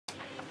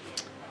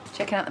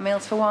Checking out the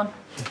meals for one.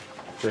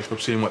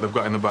 Jacob's seeing what they've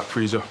got in the back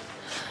freezer.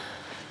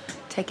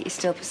 Take it you're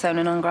still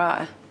persona non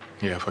grata.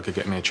 Yeah, if I could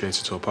get near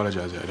Chaser to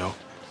apologise, it'd help.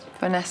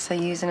 Vanessa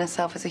using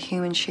herself as a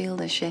human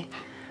shield, is she?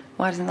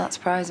 Why doesn't that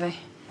surprise me?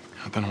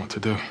 I don't know what to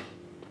do.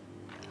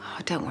 Oh,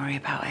 don't worry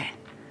about it.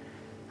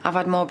 I've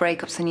had more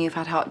breakups than you've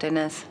had hot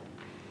dinners.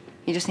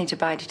 You just need to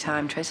bide your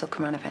time. Trace will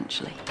come around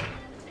eventually.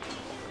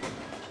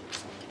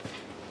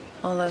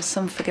 Although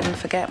some forgive and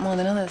forget more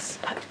than others.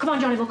 Come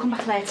on, Johnny, we'll come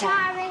back later.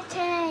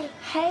 Charity!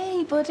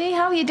 Hey, buddy,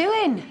 how are you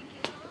doing?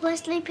 We're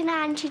sleeping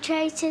at Auntie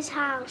Tracy's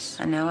house.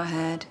 I know, I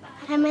heard.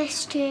 I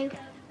missed you.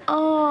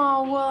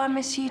 Oh, well, I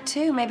miss you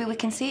too. Maybe we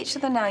can see each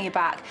other now you're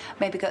back.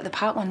 Maybe go to the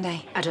park one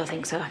day. I don't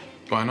think so.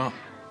 Why not?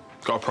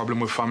 Got a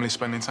problem with family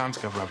spending time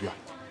together, have you?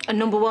 And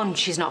number one,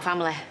 she's not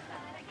family.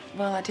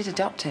 Well, I did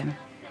adopt him.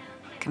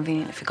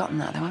 Conveniently forgotten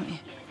that, though, haven't you?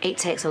 It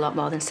takes a lot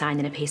more than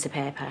signing a piece of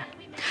paper.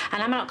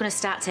 And I'm not going to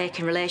start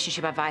taking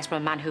relationship advice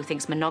from a man who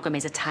thinks monogamy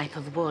is a type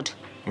of wood.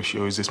 Was she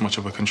always this much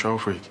of a control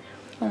freak?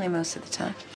 Only most of the time.